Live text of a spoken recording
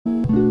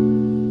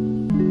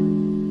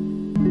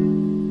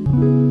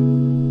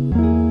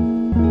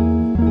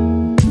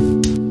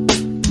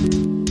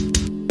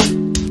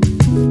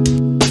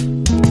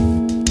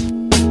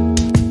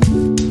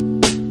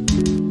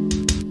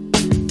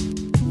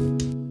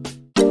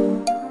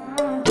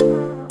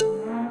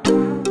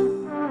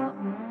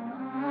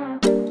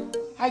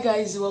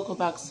guys, welcome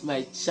back to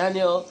my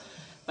channel.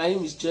 My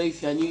name is Joy.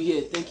 If you are new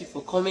here, thank you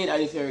for coming,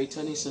 and if you're a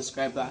returning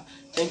subscriber,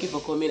 thank you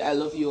for coming. I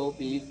love you all,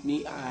 believe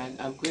me, and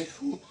I'm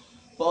grateful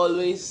for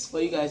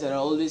you guys that are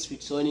always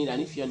returning. And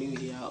if you're new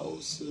here, I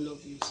also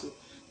love you. So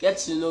get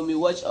to know me,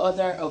 watch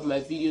other of my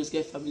videos,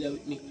 get familiar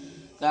with me,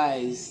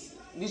 guys.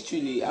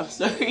 Literally, I'm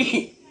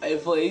sorry, my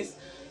voice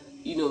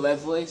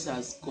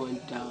has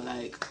gone down,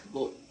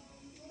 but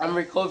I'm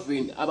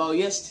recovering. About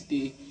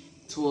yesterday,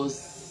 it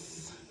was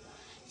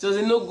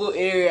a no-go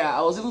area.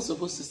 I was even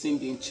supposed to sing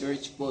in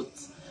church, but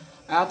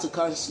I had to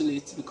cancel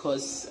it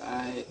because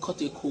I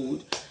caught a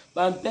cold.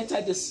 But I'm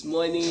better this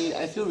morning.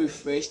 I feel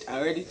refreshed. I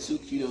already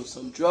took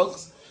some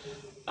drugs,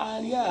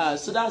 and yeah,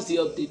 so that's the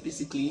update.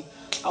 Basically,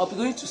 I'll be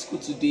going to school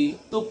today,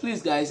 so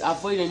please guys,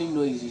 avoid any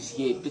noises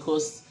here,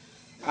 because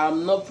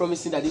I'm not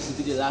promising that this will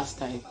be the last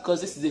time,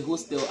 because this is a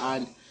hostel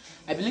and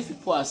I believe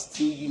people are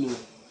still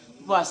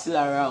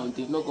around.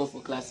 They've not gone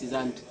for classes,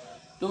 and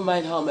don't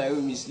mind how my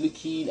room is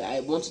looking. I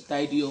want to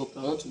tidy up,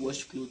 I want to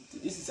wash clothes.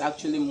 This is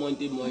actually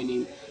Monday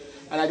morning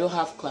and I don't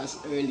have class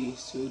early,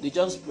 so they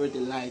just brought the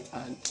light,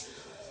 and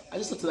I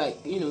just want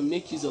to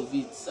make use of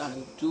it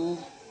and do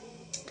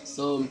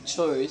some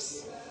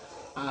chores.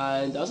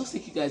 And I'll just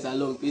take you guys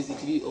along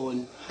basically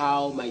on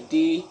how my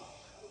day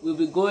will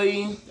be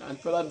going,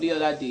 and probably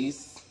other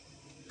days.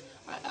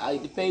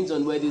 It depends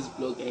on where this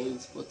vlog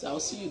ends, but I'll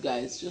see you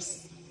guys.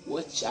 Just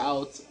watch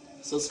out,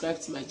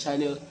 subscribe to my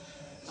channel,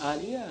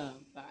 and yeah,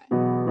 bye.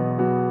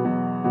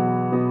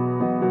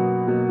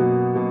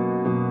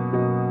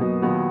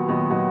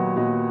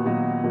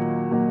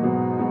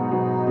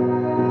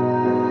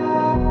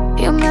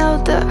 You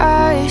melt the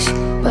ice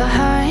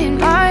behind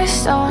my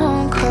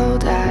stone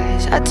cold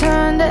eyes. I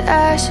turn to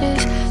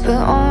ashes,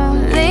 but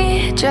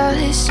only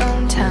just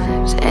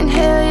sometimes.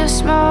 Inhale your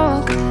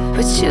smoke,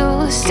 but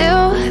you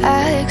still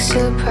act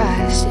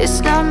surprised.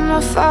 It's not my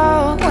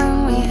fault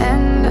when we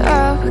end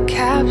up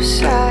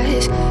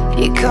capsized.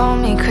 You call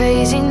me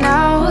crazy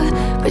now,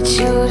 but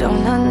you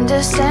don't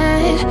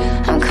understand.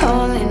 I'm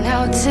calling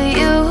out to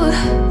you.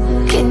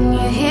 Can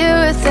you hear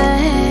a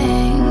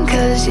thing?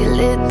 'Cause you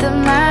lit the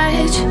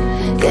match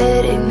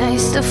that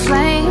ignites the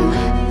flame.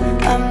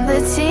 I'm the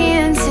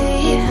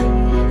TNT,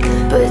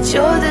 but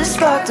you're the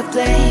spark to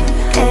blame.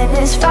 And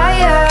it's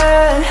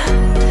fire,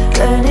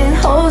 burning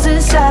holes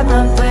inside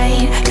my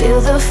brain.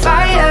 Feel the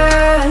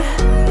fire,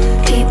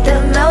 heat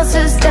that melts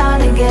us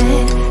down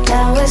again.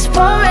 Now it's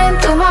pouring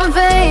through my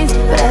veins,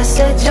 but I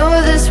said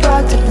you're the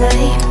spark to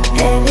blame.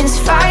 And it's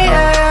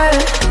fire,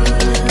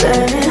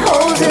 burning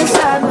holes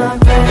inside my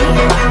brain.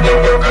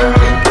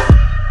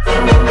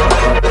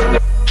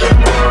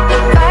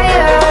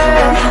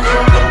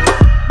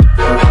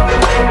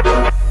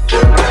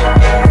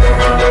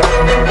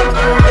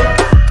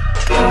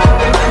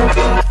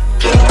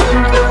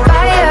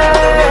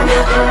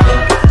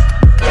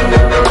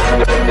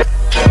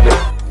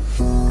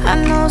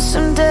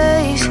 Some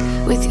days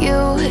with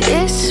you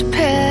it's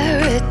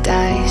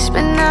paradise,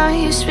 but now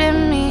you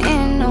spin me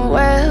in a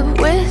web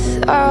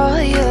with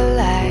all your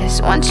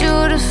lies. Want you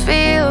to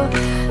feel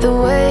the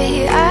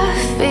way I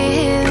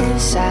feel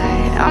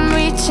inside. I'm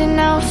reaching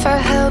out for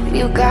help,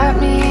 you got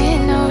me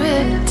in a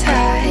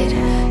riptide.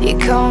 You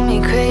call me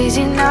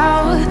crazy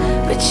now,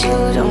 but you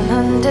don't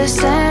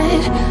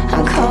understand.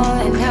 I'm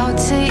calling out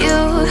to you.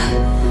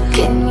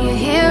 Can you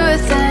hear a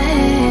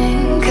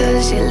thing?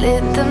 'Cause you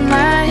lit the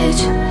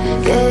match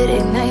that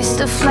ignites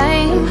the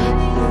flame.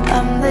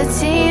 I'm the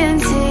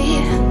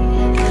TNT,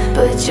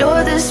 but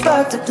you're the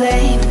spark to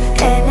blame.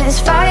 And it's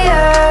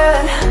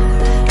fire,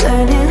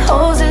 burning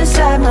holes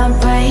inside my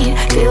brain.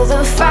 Feel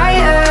the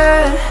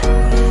fire,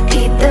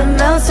 heat that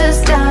melts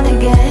us down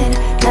again.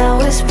 Now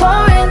it's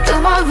pouring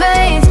through my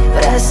veins,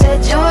 but I said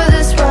you're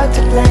the spark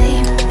to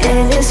blame.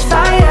 And it's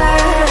fire,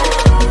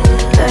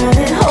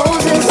 burning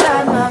holes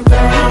inside my brain.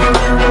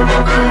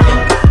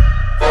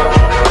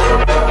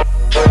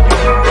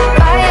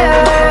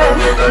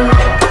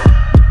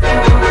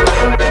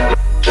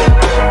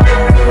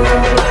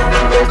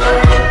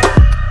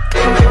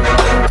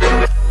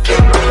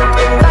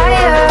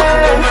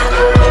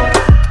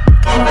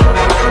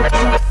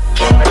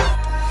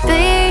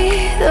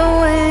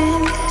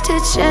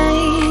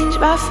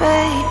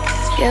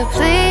 Yeah,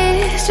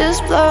 please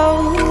just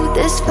blow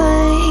this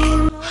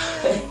flame.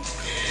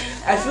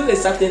 I feel a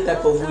certain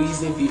type of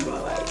reason people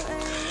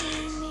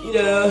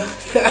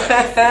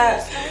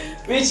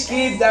rich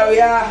kids that we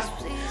are,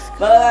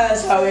 but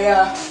that's how we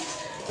are.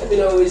 Let me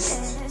know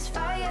it's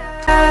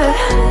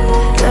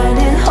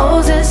burning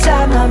holes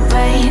inside my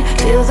brain.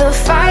 Feel the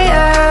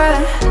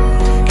fire,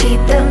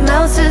 heat that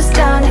melts us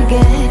down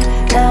again.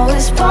 Now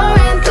it's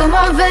pouring through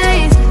my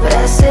veins, but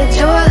I said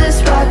you're the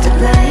spark to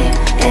blame.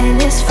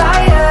 And it's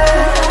fire,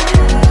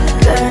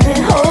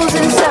 burning holes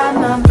inside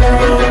my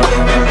brain.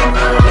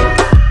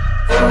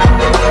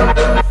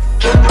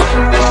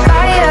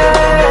 Fire,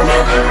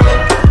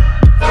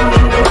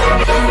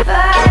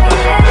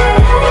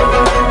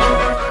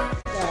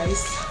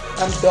 guys,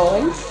 I'm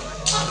done.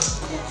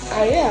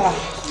 Yeah,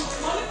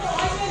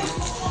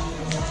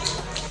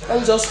 Let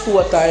me just pour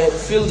water and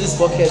fill this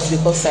bucket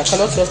because I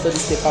cannot trust all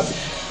this paper.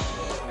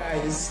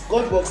 Guys,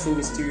 God works in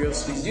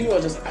mysterious ways. Do you know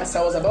what? Just as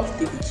I was about to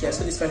take the key, I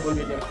saw this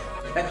 500 there.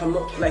 Like, I'm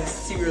not, like,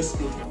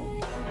 seriously.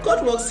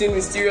 God works in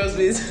mysterious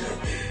ways.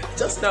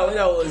 Just now when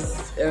I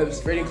was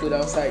spreading clothes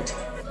outside,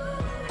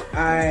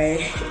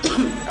 I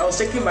was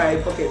checking my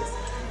pocket,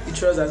 the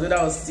trousers, when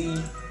I was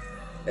seeing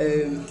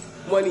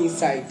money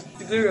inside.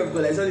 The glory of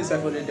God, I saw this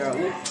 500 there.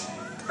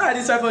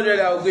 This 500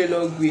 I will go a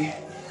long way.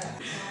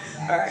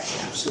 Alright,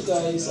 so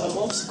guys, I'm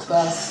off to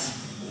class.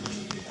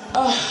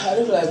 I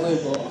don't feel like going,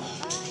 but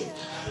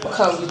what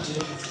can we do?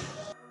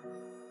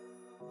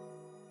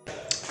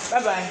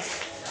 Bye bye.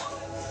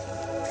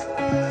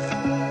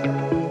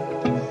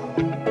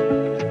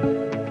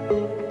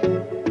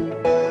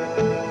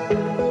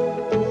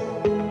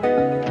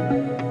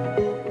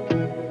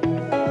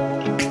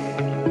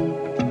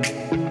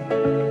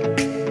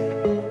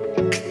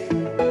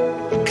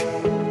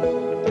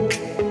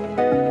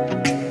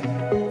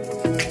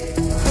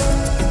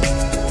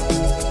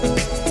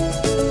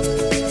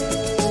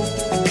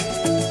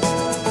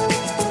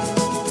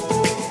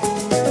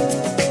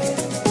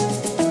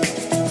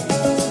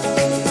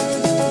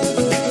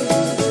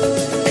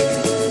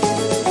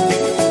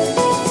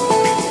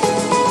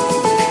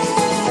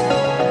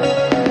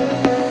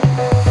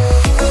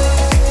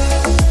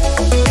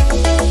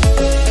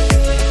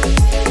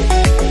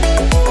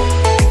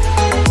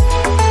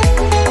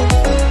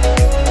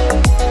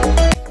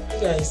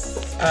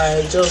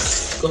 I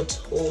just got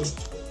home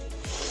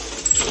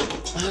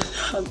and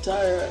I'm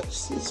tired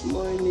since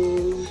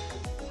morning.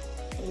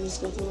 I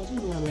just got home. I don't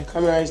know why my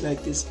camera is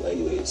like this, but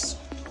anyways.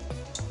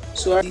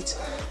 So I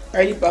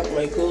already packed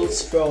my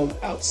clothes from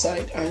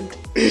outside and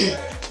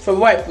from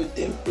where I put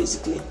them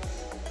basically.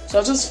 So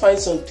I'll just find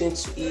something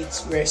to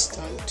eat, rest,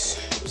 and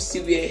we'll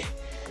see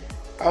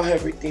how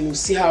everything, we'll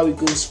see how it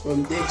goes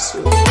from there.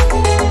 So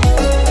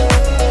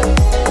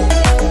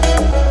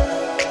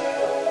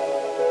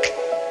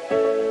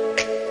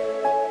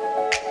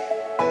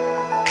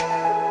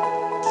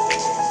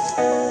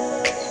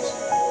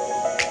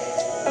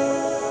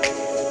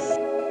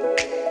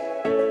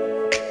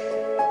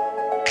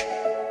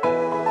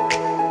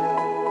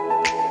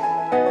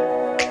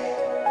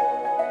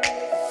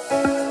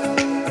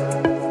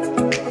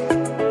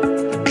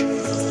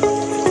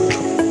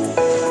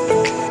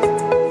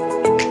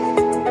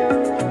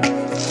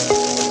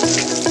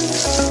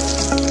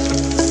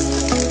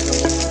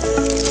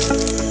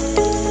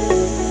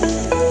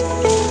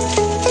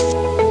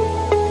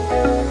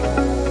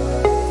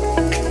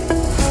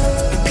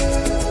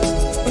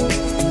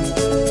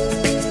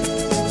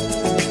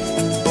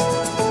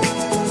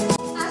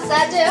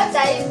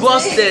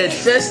busted.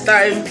 First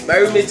time my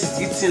roommate is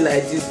eating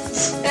like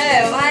this.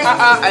 Why?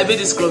 I made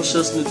this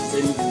scrumptious noodles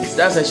anyways.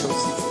 That's why she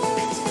was eating.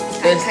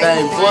 First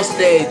time,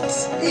 busted.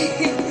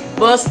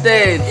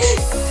 Busted.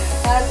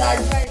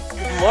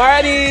 Good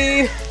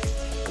morning.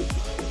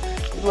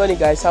 Good morning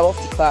guys, I'm off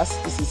to class.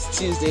 This is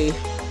Tuesday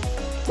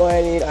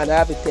morning and I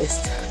have a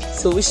test.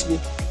 So wish me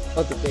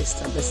all the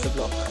best and best of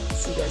luck.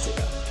 See you guys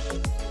later.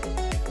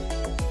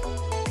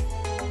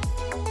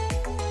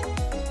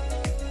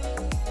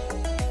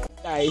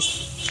 Guys,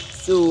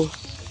 so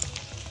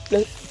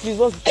please,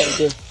 what's the time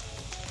then?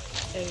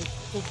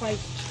 To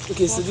 5.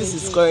 Okay, so this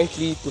is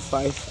currently to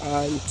 5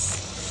 and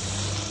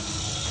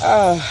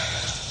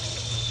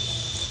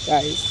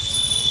guys,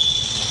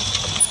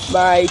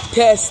 my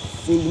test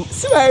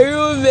see my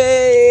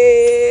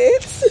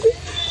roommate.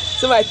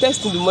 So my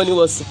test in the morning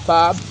was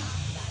superb.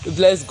 We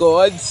bless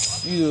God,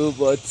 you know,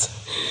 but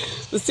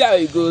we'll see how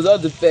it goes. All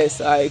the best,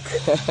 like.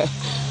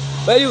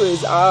 But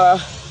anyways, we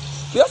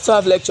have to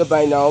have lecture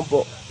by now,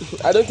 but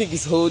I don't think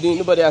it's holding.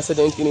 Nobody has said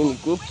anything in the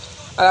group,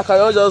 and I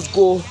cannot just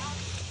go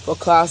for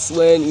class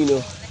when, you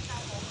know.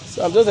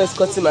 So I'm just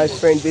escorting my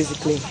friend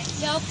basically.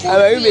 And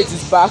my roommate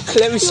is back.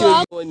 Let me show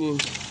you morning.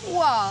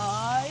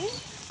 Why?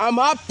 I'm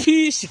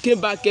happy she came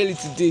back early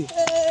today.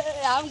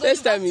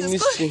 First time in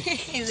history.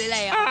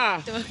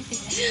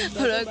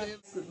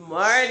 Good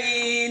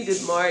morning,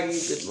 good morning,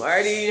 good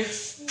morning.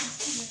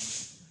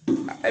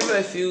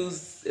 Everyone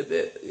feels a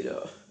bit, you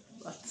know,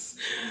 but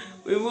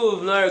we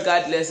move not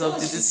regardless of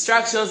the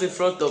distractions in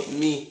front of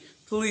me.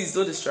 Please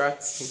don't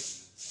distract me.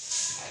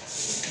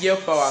 Your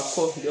power,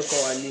 your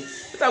power.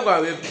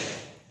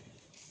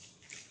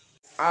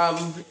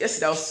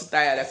 Yesterday I was too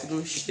tired, I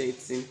couldn't shoot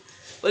anything.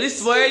 But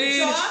this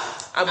morning,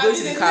 I'm going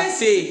to the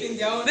cafe.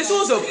 This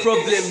was a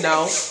problem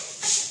now.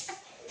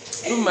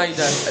 Don't mind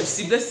that.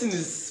 See, blessing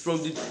is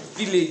from the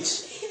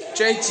village,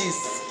 trenches.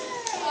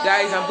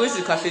 Guys, I'm going to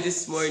the cafe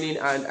this morning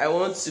and I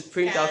want to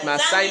print out my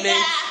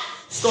assignment.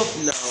 Stop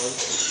now.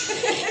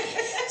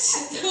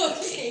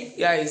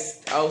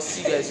 Guys, I'll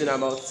see you guys when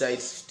I'm outside.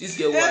 This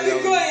girl will allow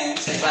me.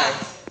 Bye.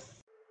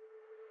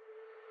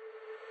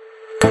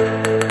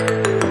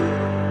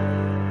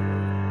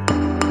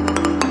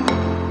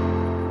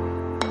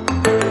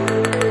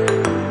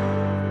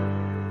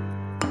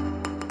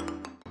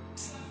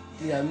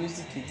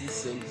 music in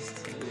this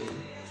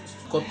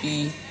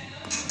copy.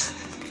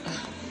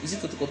 Is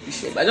is it photocopy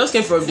shop? I just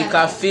came from the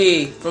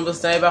cafe, from the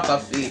cyber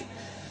cafe.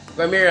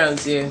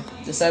 Primarians here,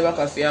 the cyber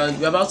cafe, and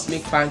we're about to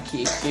make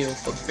pancakes,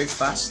 for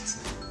breakfast.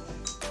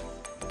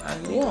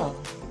 And yeah,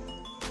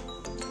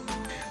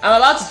 I'm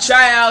about to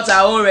try out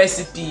our own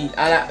recipe,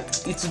 and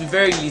it will be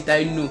very late,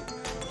 I know.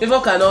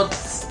 People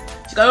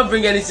she cannot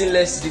bring anything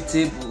less to the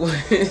table.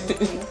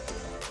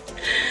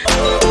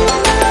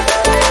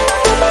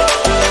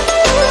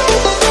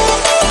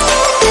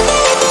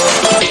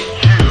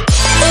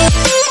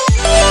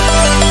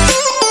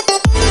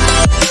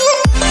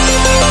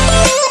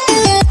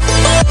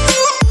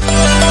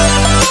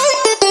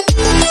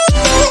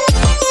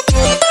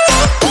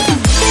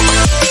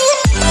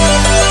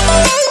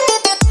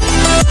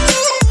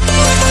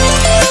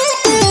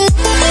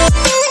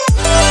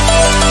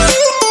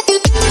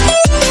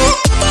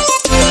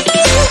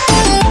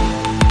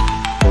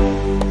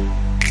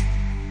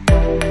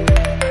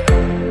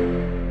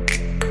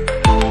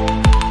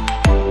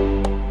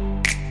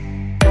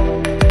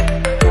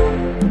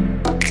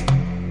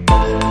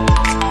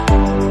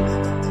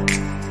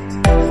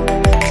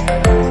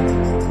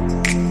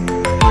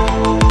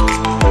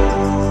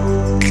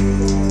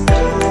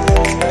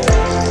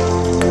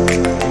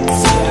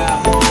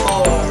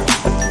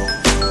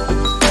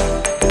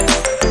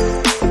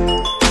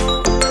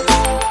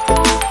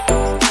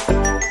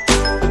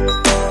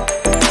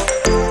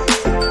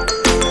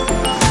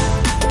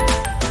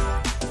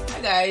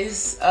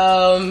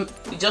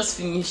 We just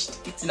finished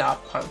eating our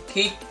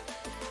pancake.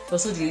 It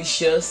was so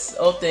delicious,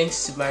 all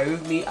thanks to my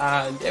roommate,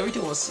 and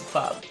everything was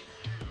superb.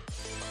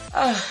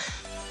 I'm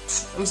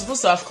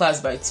supposed to have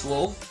class by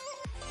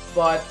 12,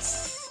 but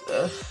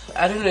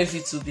I don't know if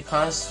it will be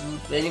cancelled.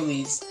 But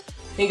anyways,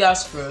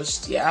 fingers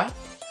crossed. Yeah,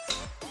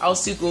 I'll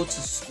still go to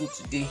school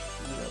today,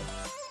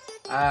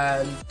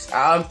 and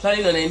I'm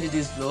planning on ending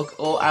this vlog,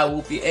 or I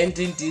will be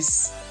ending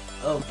this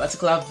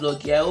particular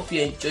vlog. Yeah, I hope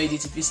you enjoyed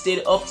it. If you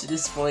stayed up to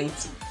this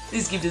point,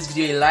 please give this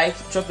video a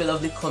like, drop a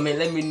lovely comment,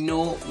 let me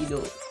know,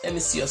 let me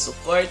see your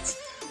support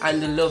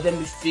and the love, let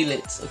me feel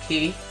it,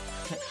 okay?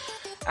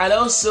 And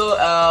also,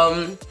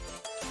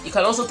 you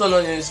can also turn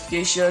on your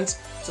notifications,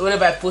 so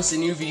whenever I post a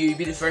new video, you'll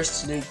be the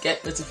first to know,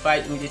 get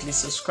notified immediately.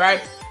 Subscribe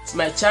to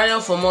my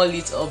channel for more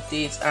lit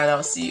updates, and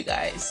I'll see you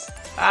guys.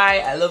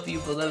 Bye, I love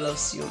you, but God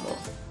loves you more.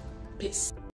 Peace.